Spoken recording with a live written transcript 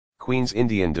Queen's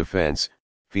Indian defense,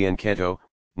 Fianchetto,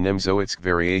 Nimzowitsch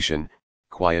variation,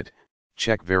 quiet,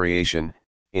 check variation,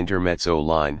 Intermezzo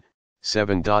line,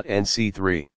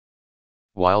 7.nc3.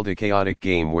 Wild, a chaotic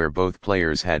game where both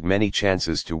players had many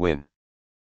chances to win.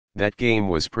 That game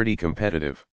was pretty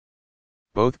competitive.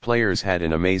 Both players had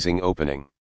an amazing opening.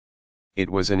 It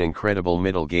was an incredible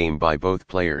middle game by both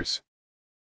players.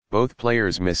 Both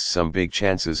players missed some big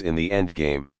chances in the end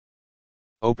game.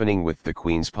 Opening with the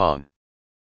Queen's pawn.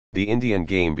 The Indian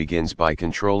game begins by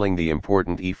controlling the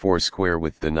important e4 square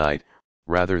with the knight,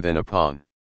 rather than a pawn.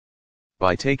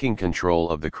 By taking control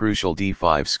of the crucial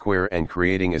d5 square and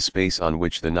creating a space on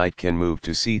which the knight can move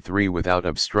to c3 without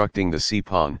obstructing the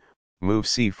c-pawn, move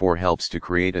c4 helps to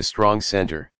create a strong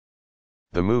center.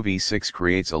 The move e6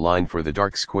 creates a line for the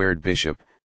dark squared bishop,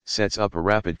 sets up a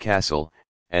rapid castle,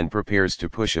 and prepares to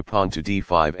push a pawn to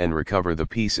d5 and recover the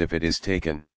piece if it is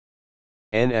taken.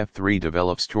 Nf3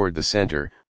 develops toward the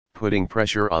center, putting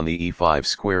pressure on the e5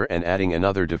 square and adding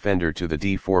another defender to the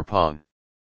d4 pawn.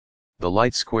 The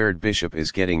light squared bishop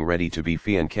is getting ready to be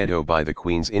fianchetto by the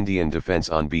Queen's Indian defense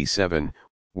on b7,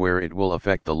 where it will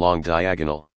affect the long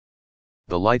diagonal.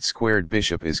 The light squared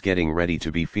bishop is getting ready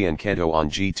to be fianchetto on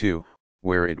g2,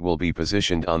 where it will be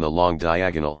positioned on the long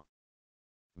diagonal.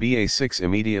 ba6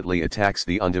 immediately attacks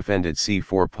the undefended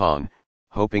c4 pawn,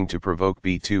 hoping to provoke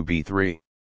b2-b3.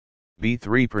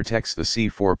 b3 protects the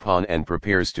c4 pawn and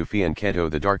prepares to fianchetto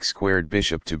the dark squared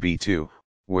bishop to b2,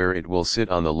 where it will sit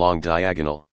on the long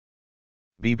diagonal.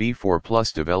 bb4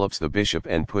 plus develops the bishop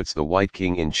and puts the white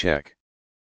king in check.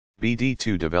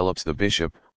 bd2 develops the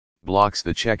bishop, blocks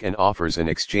the check and offers an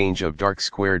exchange of dark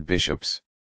squared bishops.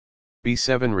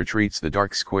 b7 retreats the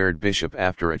dark squared bishop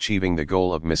after achieving the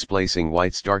goal of misplacing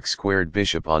white's dark squared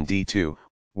bishop on d2,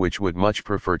 which would much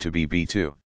prefer to be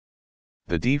b2.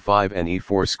 The d5 and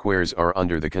e4 squares are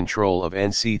under the control of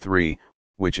nc3,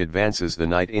 which advances the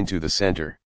knight into the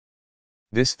center.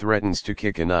 This threatens to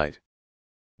kick a knight.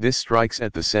 This strikes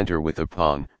at the center with a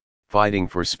pawn, fighting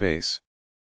for space.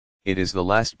 It is the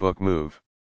last book move.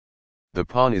 The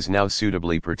pawn is now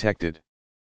suitably protected.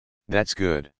 That's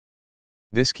good.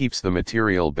 This keeps the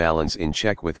material balance in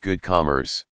check with good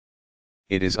commerce.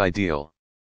 It is ideal.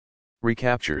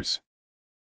 Recaptures.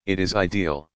 It is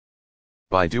ideal.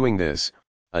 By doing this,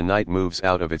 a knight moves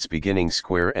out of its beginning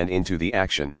square and into the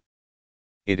action.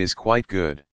 It is quite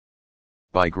good.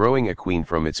 By growing a queen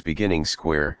from its beginning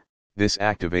square, this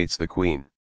activates the queen.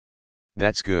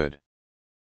 That's good.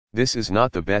 This is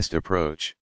not the best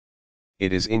approach.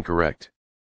 It is incorrect.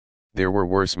 There were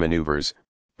worse maneuvers,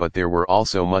 but there were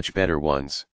also much better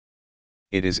ones.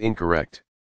 It is incorrect.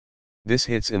 This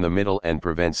hits in the middle and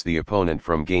prevents the opponent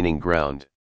from gaining ground.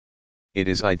 It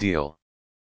is ideal.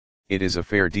 It is a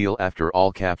fair deal after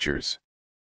all captures.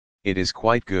 It is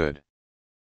quite good.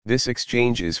 This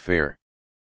exchange is fair.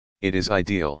 It is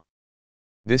ideal.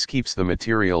 This keeps the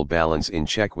material balance in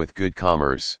check with good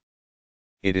commerce.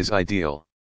 It is ideal.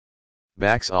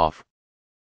 Backs off.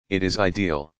 It is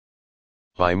ideal.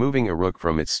 By moving a rook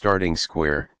from its starting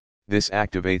square, this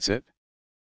activates it.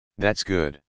 That's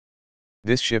good.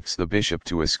 This shifts the bishop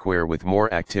to a square with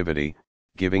more activity,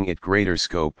 giving it greater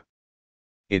scope.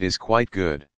 It is quite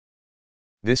good.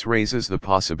 This raises the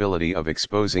possibility of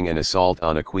exposing an assault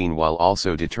on a queen while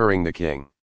also deterring the king.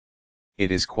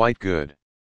 It is quite good.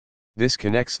 This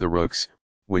connects the rooks,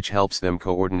 which helps them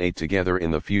coordinate together in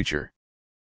the future.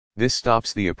 This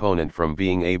stops the opponent from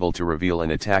being able to reveal an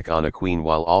attack on a queen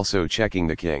while also checking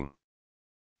the king.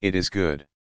 It is good.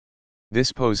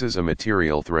 This poses a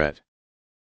material threat.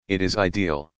 It is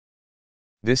ideal.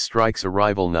 This strikes a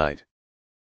rival knight.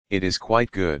 It is quite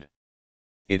good.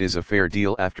 It is a fair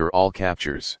deal after all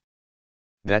captures.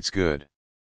 That's good.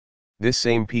 This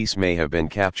same piece may have been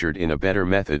captured in a better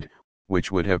method,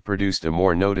 which would have produced a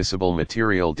more noticeable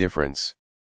material difference.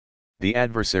 The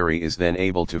adversary is then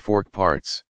able to fork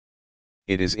parts.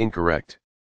 It is incorrect.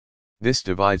 This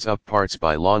divides up parts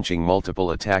by launching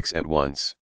multiple attacks at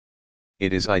once.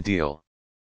 It is ideal.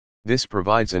 This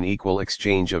provides an equal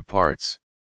exchange of parts.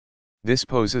 This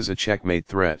poses a checkmate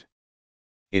threat.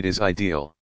 It is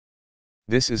ideal.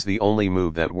 This is the only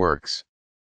move that works.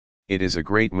 It is a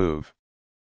great move.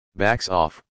 Backs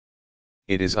off.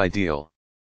 It is ideal.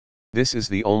 This is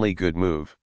the only good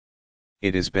move.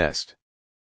 It is best.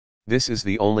 This is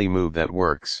the only move that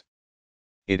works.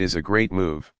 It is a great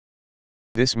move.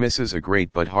 This misses a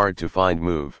great but hard to find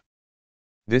move.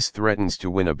 This threatens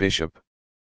to win a bishop.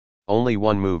 Only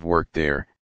one move worked there,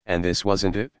 and this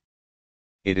wasn't it?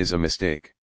 It is a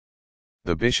mistake.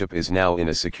 The bishop is now in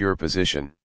a secure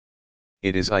position.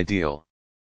 It is ideal.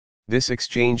 This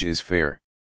exchange is fair.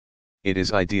 It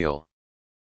is ideal.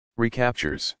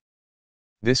 Recaptures.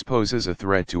 This poses a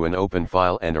threat to an open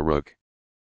file and a rook.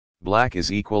 Black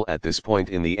is equal at this point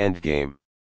in the endgame.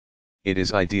 It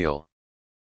is ideal.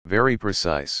 Very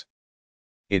precise.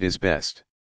 It is best.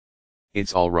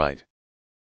 It's alright.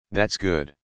 That's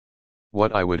good.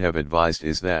 What I would have advised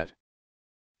is that.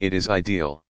 It is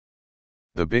ideal.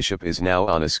 The bishop is now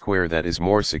on a square that is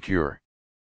more secure.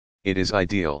 It is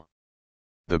ideal.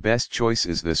 The best choice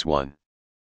is this one.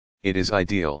 It is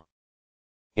ideal.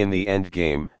 In the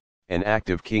endgame, an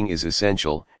active king is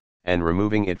essential, and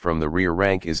removing it from the rear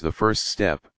rank is the first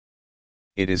step.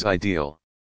 It is ideal.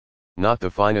 Not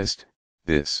the finest,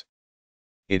 this.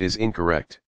 It is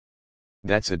incorrect.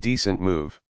 That's a decent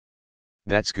move.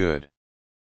 That's good.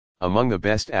 Among the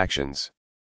best actions.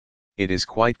 It is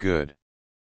quite good.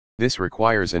 This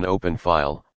requires an open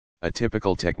file, a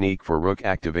typical technique for rook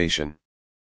activation.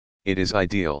 It is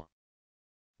ideal.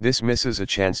 This misses a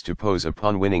chance to pose a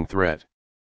pawn-winning threat.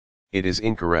 It is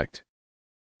incorrect.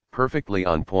 Perfectly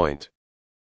on point.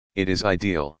 It is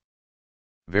ideal.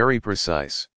 Very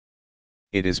precise.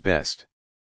 It is best.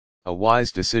 A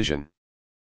wise decision.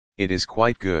 It is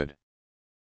quite good.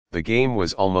 The game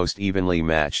was almost evenly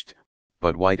matched,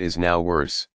 but white is now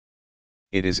worse.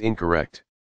 It is incorrect.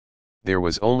 There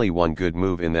was only one good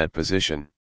move in that position.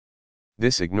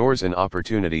 This ignores an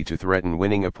opportunity to threaten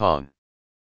winning a pawn.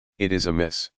 It is a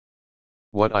miss.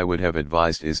 What I would have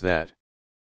advised is that.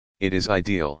 It is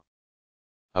ideal.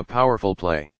 A powerful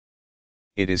play.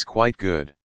 It is quite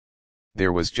good.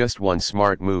 There was just one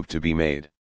smart move to be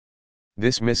made.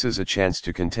 This misses a chance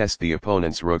to contest the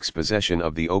opponent's rook's possession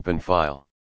of the open file.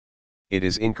 It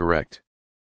is incorrect.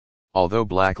 Although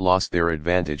black lost their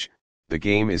advantage, the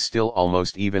game is still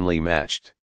almost evenly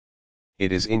matched.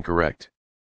 It is incorrect.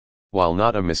 While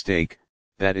not a mistake,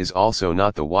 that is also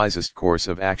not the wisest course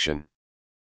of action.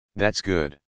 That's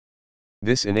good.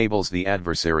 This enables the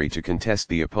adversary to contest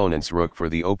the opponent's rook for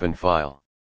the open file.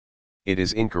 It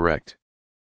is incorrect.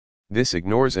 This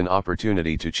ignores an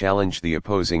opportunity to challenge the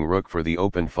opposing rook for the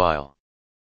open file.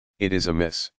 It is a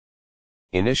miss.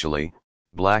 Initially,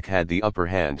 black had the upper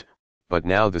hand, but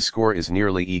now the score is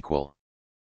nearly equal.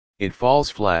 It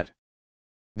falls flat.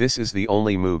 This is the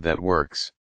only move that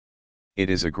works. It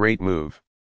is a great move.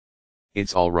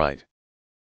 It's alright.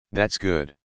 That's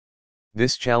good.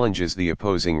 This challenges the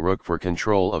opposing rook for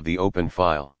control of the open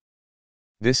file.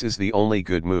 This is the only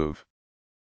good move.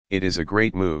 It is a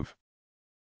great move.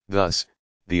 Thus,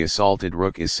 the assaulted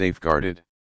rook is safeguarded.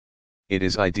 It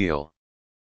is ideal.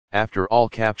 After all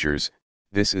captures,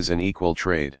 this is an equal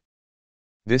trade.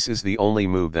 This is the only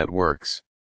move that works.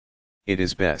 It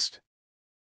is best.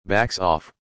 Backs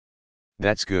off.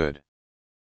 That's good.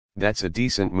 That's a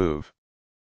decent move.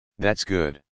 That's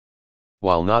good.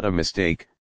 While not a mistake,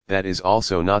 that is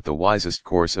also not the wisest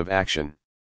course of action.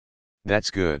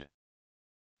 That's good.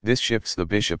 This shifts the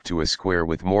bishop to a square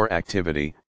with more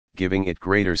activity, giving it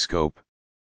greater scope.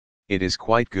 It is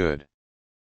quite good.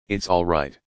 It's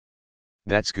alright.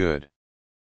 That's good.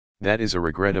 That is a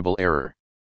regrettable error.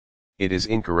 It is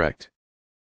incorrect.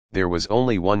 There was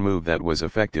only one move that was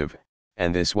effective,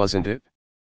 and this wasn't it?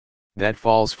 That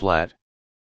falls flat.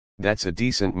 That's a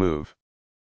decent move.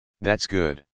 That's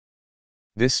good.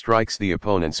 This strikes the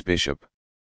opponent's bishop.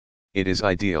 It is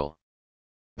ideal.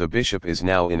 The bishop is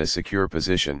now in a secure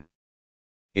position.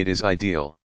 It is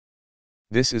ideal.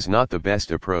 This is not the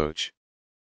best approach.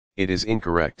 It is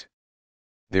incorrect.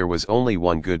 There was only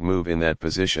one good move in that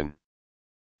position.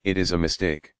 It is a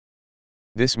mistake.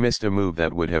 This missed a move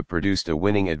that would have produced a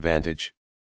winning advantage.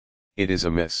 It is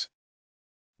a miss.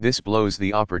 This blows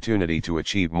the opportunity to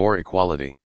achieve more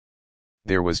equality.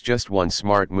 There was just one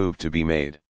smart move to be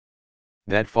made.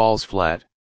 That falls flat.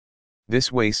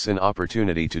 This wastes an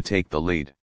opportunity to take the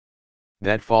lead.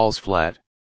 That falls flat.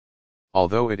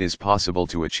 Although it is possible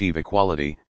to achieve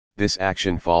equality, this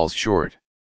action falls short.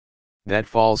 That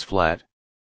falls flat.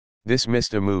 This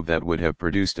missed a move that would have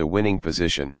produced a winning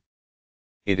position.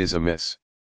 It is a miss.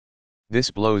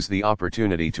 This blows the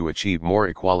opportunity to achieve more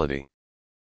equality.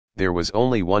 There was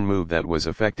only one move that was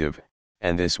effective,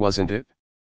 and this wasn't it?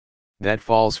 That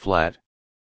falls flat.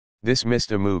 This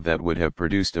missed a move that would have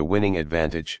produced a winning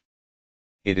advantage.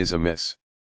 It is a miss.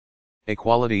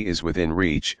 Equality is within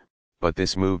reach, but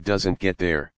this move doesn't get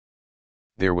there.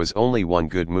 There was only one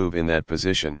good move in that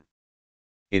position.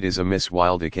 It is a miss.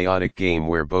 Wild, a chaotic game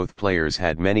where both players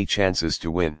had many chances to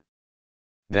win.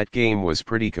 That game was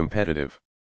pretty competitive.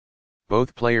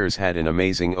 Both players had an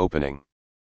amazing opening.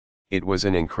 It was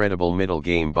an incredible middle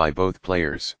game by both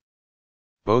players.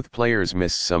 Both players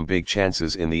missed some big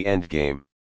chances in the end game.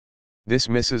 This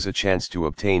misses a chance to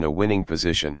obtain a winning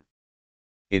position.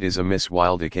 It is a miss.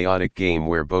 Wild, a chaotic game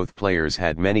where both players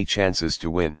had many chances to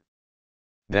win.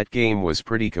 That game was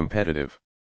pretty competitive.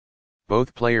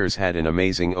 Both players had an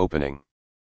amazing opening.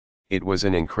 It was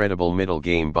an incredible middle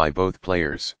game by both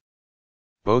players.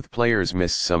 Both players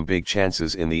missed some big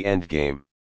chances in the end game.